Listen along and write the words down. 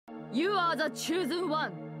You are the chosen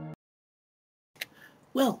one.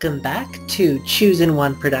 Welcome back to Chosen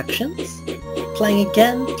One Productions, playing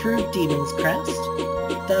again through Demon's Crest,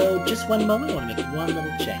 though just one moment, I want to make one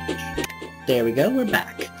little change. There we go, we're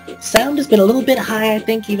back. Sound has been a little bit high, I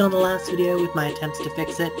think, even on the last video with my attempts to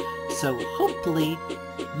fix it, so hopefully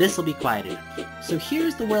this will be quiet enough. So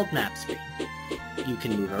here's the world map screen. You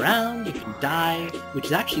can move around, you can dive, which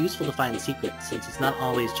is actually useful to find secrets, since it's not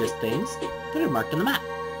always just things that are marked on the map.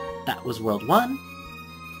 That was World 1,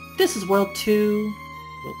 this is World 2,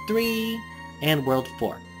 World 3, and World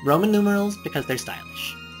 4. Roman numerals because they're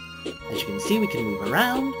stylish. As you can see, we can move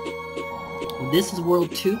around. This is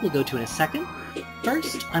World 2, we'll go to in a second.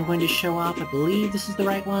 First, I'm going to show off, I believe this is the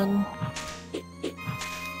right one,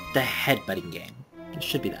 the headbutting game. It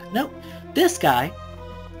should be that. Nope. This guy,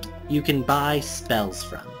 you can buy spells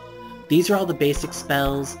from. These are all the basic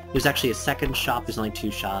spells. There's actually a second shop, there's only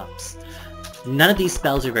 2 shops. None of these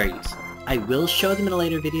spells are very useful. I will show them in a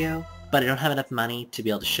later video, but I don't have enough money to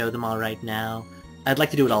be able to show them all right now. I'd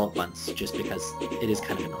like to do it all at once, just because it is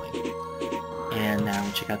kind of annoying. And now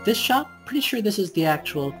check out this shop. Pretty sure this is the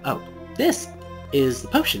actual... Oh, this is the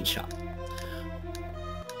potion shop.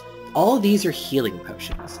 All of these are healing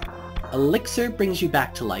potions. Elixir brings you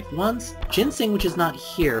back to life once. Ginseng, which is not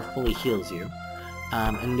here, fully heals you.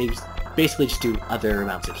 And they basically just do other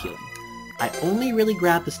amounts of healing. I only really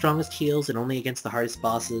grab the strongest heals and only against the hardest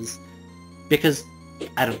bosses, because,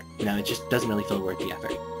 I don't know, it just doesn't really feel worth the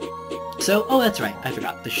effort. So, oh that's right, I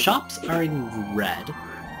forgot. The shops are in red.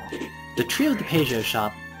 The Trio of the Peugeot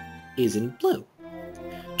shop is in blue.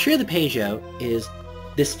 Trio of the Peugeot is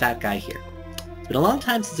this fat guy here. It's been a long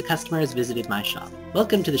time since a customer has visited my shop.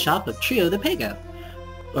 Welcome to the shop of Trio of the Peugeot.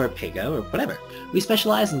 Or Pego, or whatever. We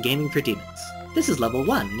specialize in gaming for demons. This is level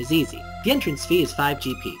 1 and is easy. The entrance fee is 5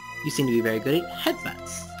 GP. You seem to be very good at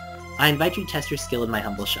headbutts. I invite you to test your skill in my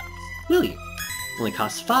humble shop. Will you? Only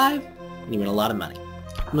costs 5, and you win a lot of money.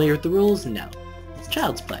 Familiar with the rules? No. It's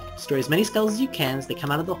child's play. Destroy as many skulls as you can as they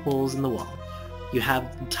come out of the holes in the wall. You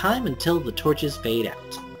have time until the torches fade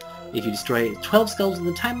out. If you destroy 12 skulls in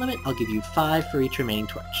the time limit, I'll give you 5 for each remaining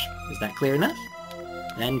torch. Is that clear enough?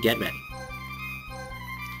 Then get ready.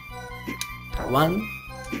 1,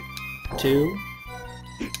 2,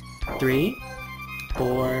 3,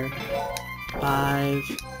 4, 5...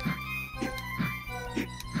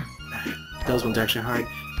 Those ones are actually hard.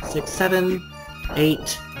 6, 7,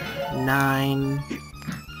 8, 9,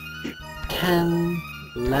 10,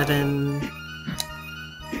 11,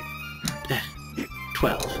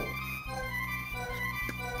 12.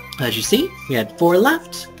 As you see, we had 4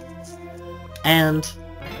 left, and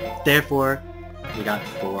therefore we got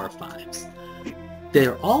 4 5s.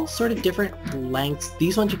 They're all sort of different lengths.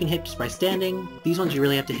 These ones you can hit just by standing. These ones you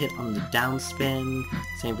really have to hit on the downspin.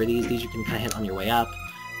 Same for these. These you can kind of hit on your way up.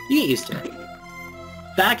 You get used to it.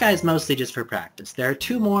 That guy's mostly just for practice. There are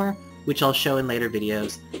 2 more, which I'll show in later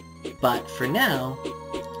videos. But for now,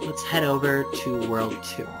 let's head over to World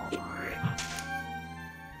 2.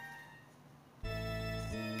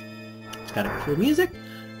 It's got a cool music.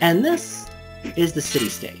 And this is the city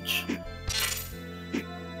stage.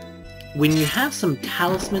 When you have some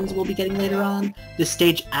talismans we'll be getting later on, this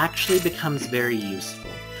stage actually becomes very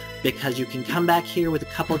useful, because you can come back here with a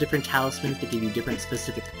couple different talismans that give you different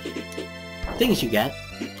specific things you get,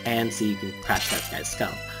 and see you can crash that guy's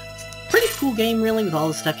skull. It's a pretty cool game really, with all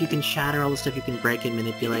the stuff you can shatter, all the stuff you can break and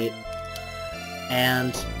manipulate.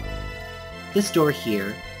 And this door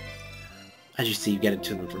here, as you see you get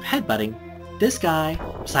into them from headbutting, this guy,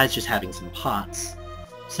 besides just having some pots,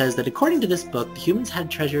 says that according to this book, the humans had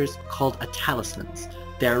treasures called talismans.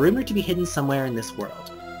 They are rumored to be hidden somewhere in this world.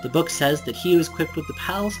 The book says that he who is equipped with the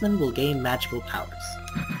talisman will gain magical powers.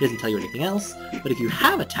 He doesn't tell you anything else, but if you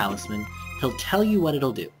have a talisman, he'll tell you what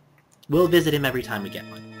it'll do. We'll visit him every time we get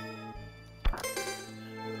one.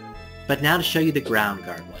 But now to show you the Ground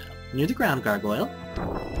Gargoyle. Near the Ground Gargoyle,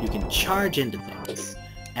 you can charge into things.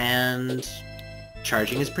 And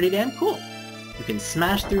charging is pretty damn cool. You can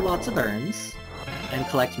smash through lots of urns and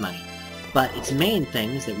collect money. But its main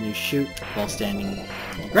thing is that when you shoot while standing on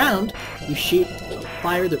the ground, you shoot a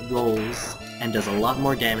fire that rolls and does a lot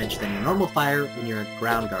more damage than your normal fire when you're a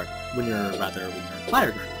ground gargoyle. When you're a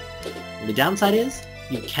fire gargoyle. And the downside is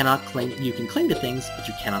you cannot cling. You can cling to things, but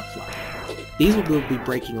you cannot fly. These will be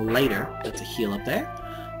breaking later. That's a heal up there.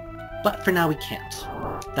 But for now we can't.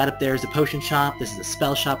 That up there is a potion shop. This is a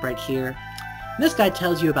spell shop right here. And this guy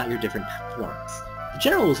tells you about your different forms. The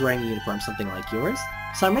general was wearing a uniform something like yours,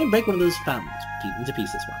 so I'm going to break one of those fountains into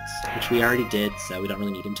pieces once, which we already did, so we don't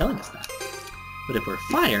really need him telling us that. But if we're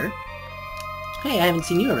fire... Hey, I haven't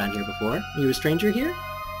seen you around here before. Are you a stranger here?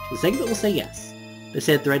 The segment will say yes. They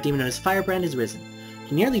say that the red demon known as Firebrand has risen.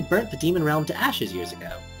 He nearly burnt the demon realm to ashes years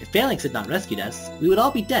ago. If Phalanx had not rescued us, we would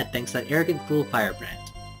all be dead thanks to that arrogant fool Firebrand.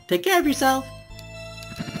 Take care of yourself!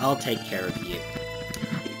 I'll take care of you.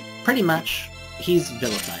 Pretty much, he's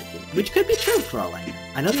vilified you, which could be true for all I know.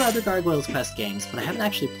 I know there are other Gargoyles Quest games, but I haven't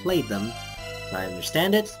actually played them, so I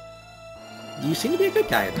understand it. You seem to be a good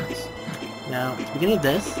guy at this. Now, at the beginning of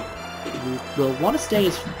this, you will want to stay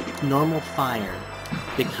as normal fire,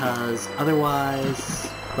 because otherwise,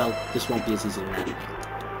 well, this won't be as easy to navigate.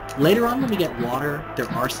 Later on when we get water, there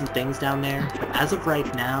are some things down there, but as of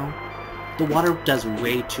right now, the water does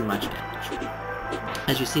way too much damage.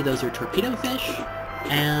 As you see, those are torpedo fish,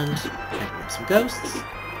 and some ghosts,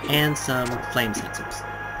 and some flame sensors.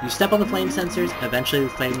 You step on the flame sensors, eventually the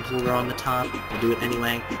flames will grow on the top, they'll do it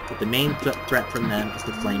anyway, but the main threat from them is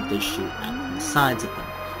the flame they shoot out from the sides of them,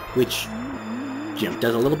 which,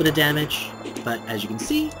 does a little bit of damage, but as you can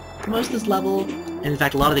see, most of this level, and in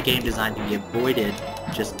fact a lot of the game design can be avoided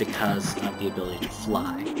just because of the ability to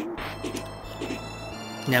fly.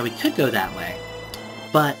 Now we could go that way,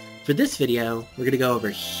 but for this video, we're going to go over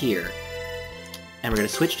here, and we're going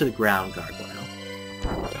to switch to the Ground Gargoyle.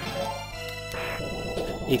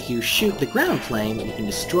 If you shoot the ground flame, you can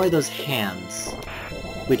destroy those hands,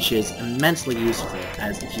 which is immensely useful,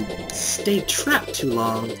 as if you stay trapped too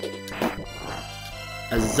long,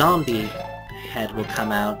 a zombie head will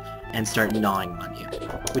come out and start gnawing on you,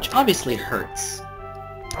 which obviously hurts.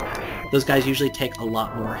 Those guys usually take a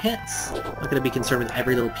lot more hits. I'm not going to be concerned with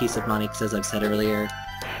every little piece of money, because as I've said earlier,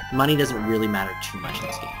 money doesn't really matter too much in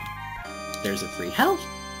this game. There's a free health,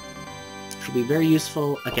 which will be very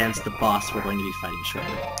useful against the boss we're going to be fighting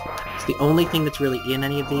shortly. It's the only thing that's really in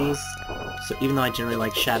any of these, so even though I generally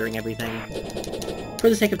like shattering everything, for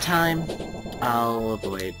the sake of time, I'll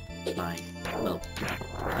avoid my... well,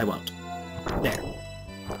 I won't. There.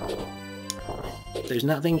 There's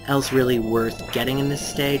nothing else really worth getting in this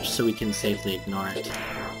stage, so we can safely ignore it.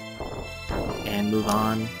 And move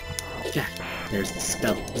on. Yeah, there's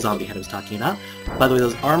the zombie head I was talking about. By the way,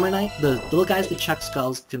 those armor knights, the little guys that chuck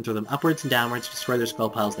skulls, can throw them upwards and downwards to destroy their skull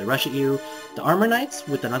piles. They rush at you. The armor knights,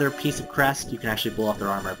 with another piece of crest, you can actually blow off their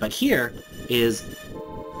armor. But here is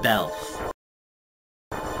Belth.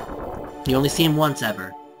 You only see him once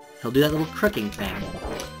ever. He'll do that little crooking thing.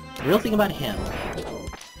 The real thing about him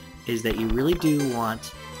is that you really do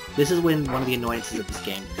want... This is when one of the annoyances of this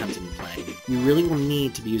game comes into play. You really will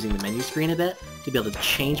need to be using the menu screen a bit to be able to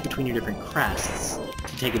change between your different crests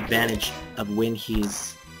to take advantage of when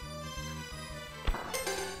he's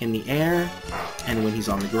in the air and when he's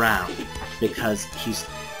on the ground, because he's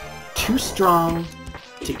too strong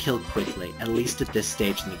to kill quickly, at least at this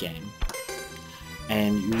stage in the game.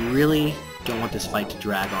 And you really don't want this fight to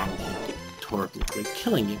drag on with him horribly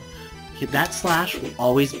killing you. That slash will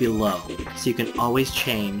always be low, so you can always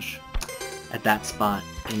change at that spot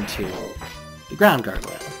into the Ground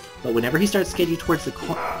Gargoyle. But whenever he starts getting you towards the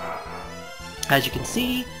corner, as you can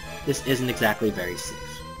see, this isn't exactly very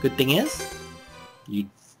safe. Good thing is, you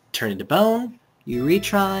turn into bone, you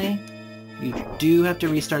retry, you do have to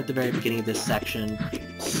restart at the very beginning of this section,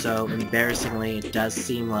 so embarrassingly it does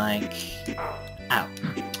seem like... Ow.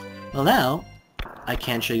 Well now, I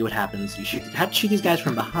can show you what happens. You have to shoot these guys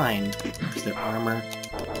from behind, because their armor...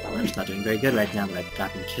 I'm just not doing very good right now that I've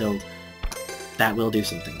got them killed. That will do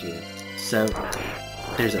something to you. So,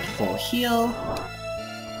 there's a full heal.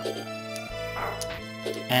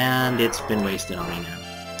 And it's been wasted on me now.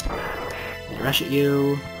 They rush at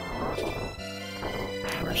you.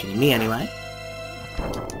 They're rushing at me anyway.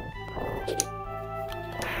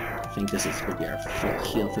 I think this is going to be our full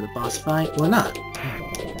heal for the boss fight, or not.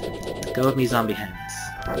 Let go of me, zombie heads.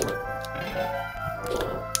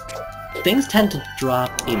 Things tend to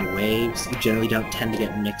drop in waves. You generally don't tend to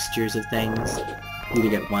get mixtures of things. You either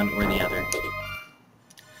get one or the other.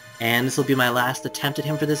 And this will be my last attempt at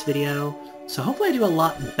him for this video, so hopefully I do a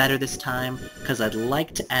lot better this time, because I'd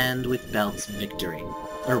like to end with Belth's victory.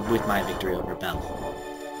 Or with my victory over Belth.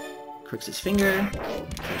 Crooks his finger,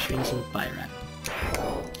 try shooting some fire at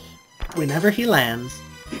him. Whenever he lands,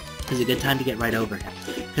 is a good time to get right over him,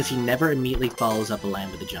 because he never immediately follows up a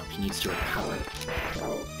land with a jump. He needs to recover.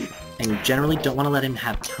 And you generally don't want to let him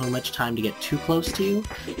have too much time to get too close to you,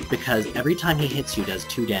 because every time he hits you does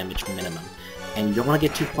 2 damage minimum. And you don't want to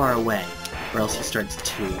get too far away, or else he starts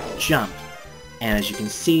to jump. And as you can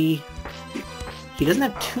see, he doesn't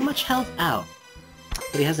have too much health out,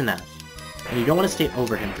 but he has enough. And you don't want to stay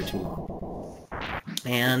over him for too long.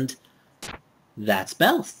 And that's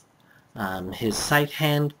Belth. His scythe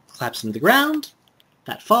hand claps him to the ground.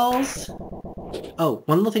 That falls. Oh,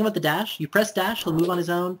 one little thing about the dash. You press dash, he'll move on his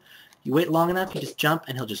own. You wait long enough, you just jump,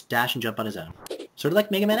 and he'll just dash and jump on his own. Sort of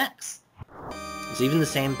like Mega Man X. It's even the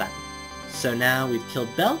same button. So now we've killed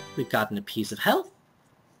Belth, we've gotten a piece of health,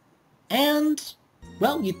 and,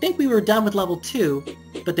 well, you'd think we were done with level 2,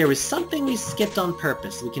 but there was something we skipped on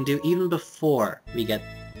purpose we can do even before we get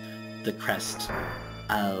the Crest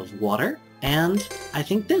of Water, and I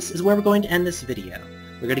think this is where we're going to end this video.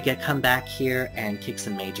 We're going to come back here and kick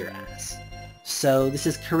some major ass. So this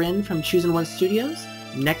is Corinne from Chosen One Studios.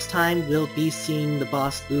 Next time we'll be seeing the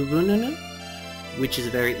boss Uvununu, which is a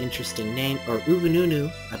very interesting name, or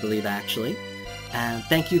Uvununu, I believe actually. And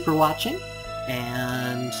thank you for watching,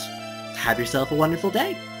 and have yourself a wonderful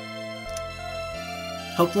day.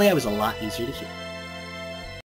 Hopefully I was a lot easier to hear.